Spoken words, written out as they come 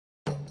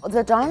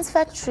The Dance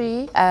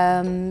Factory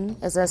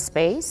is a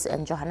space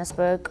in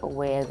Johannesburg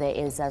where there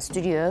is a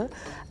studio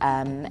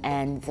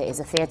and there is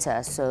a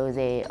theatre. So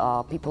there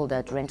are people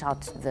that rent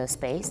out the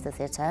space, the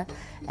theatre,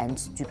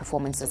 and do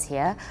performances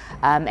here.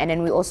 And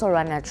then we also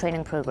run a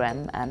training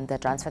program, the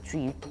Dance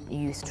Factory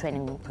Youth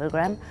Training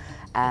Program.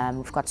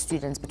 We've got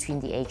students between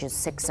the ages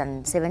 6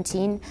 and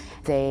 17.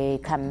 They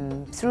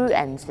come through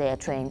and they are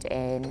trained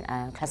in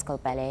classical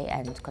ballet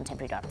and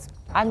contemporary dance.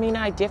 I mean,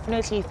 I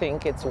definitely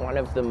think it's one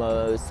of the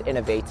most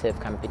innovative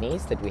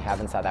companies that we have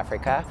in South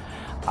Africa.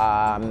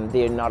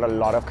 There are not a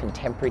lot of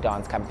contemporary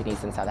dance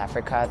companies in South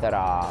Africa that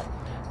are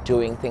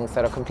doing things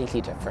that are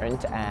completely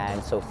different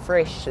and so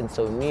fresh and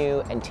so new,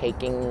 and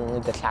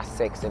taking the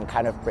classics and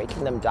kind of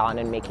breaking them down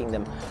and making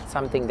them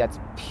something that's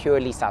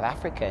purely South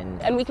African.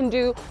 And we can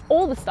do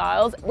all the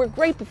styles. We're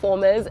great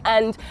performers,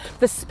 and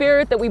the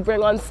spirit that we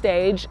bring on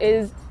stage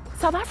is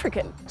South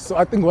African. So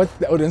I think what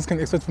the audience can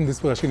expect from this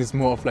production is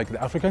more of like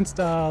the African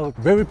style,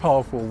 very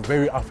powerful,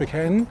 very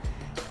African,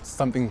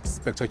 something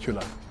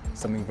spectacular,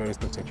 something very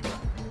spectacular.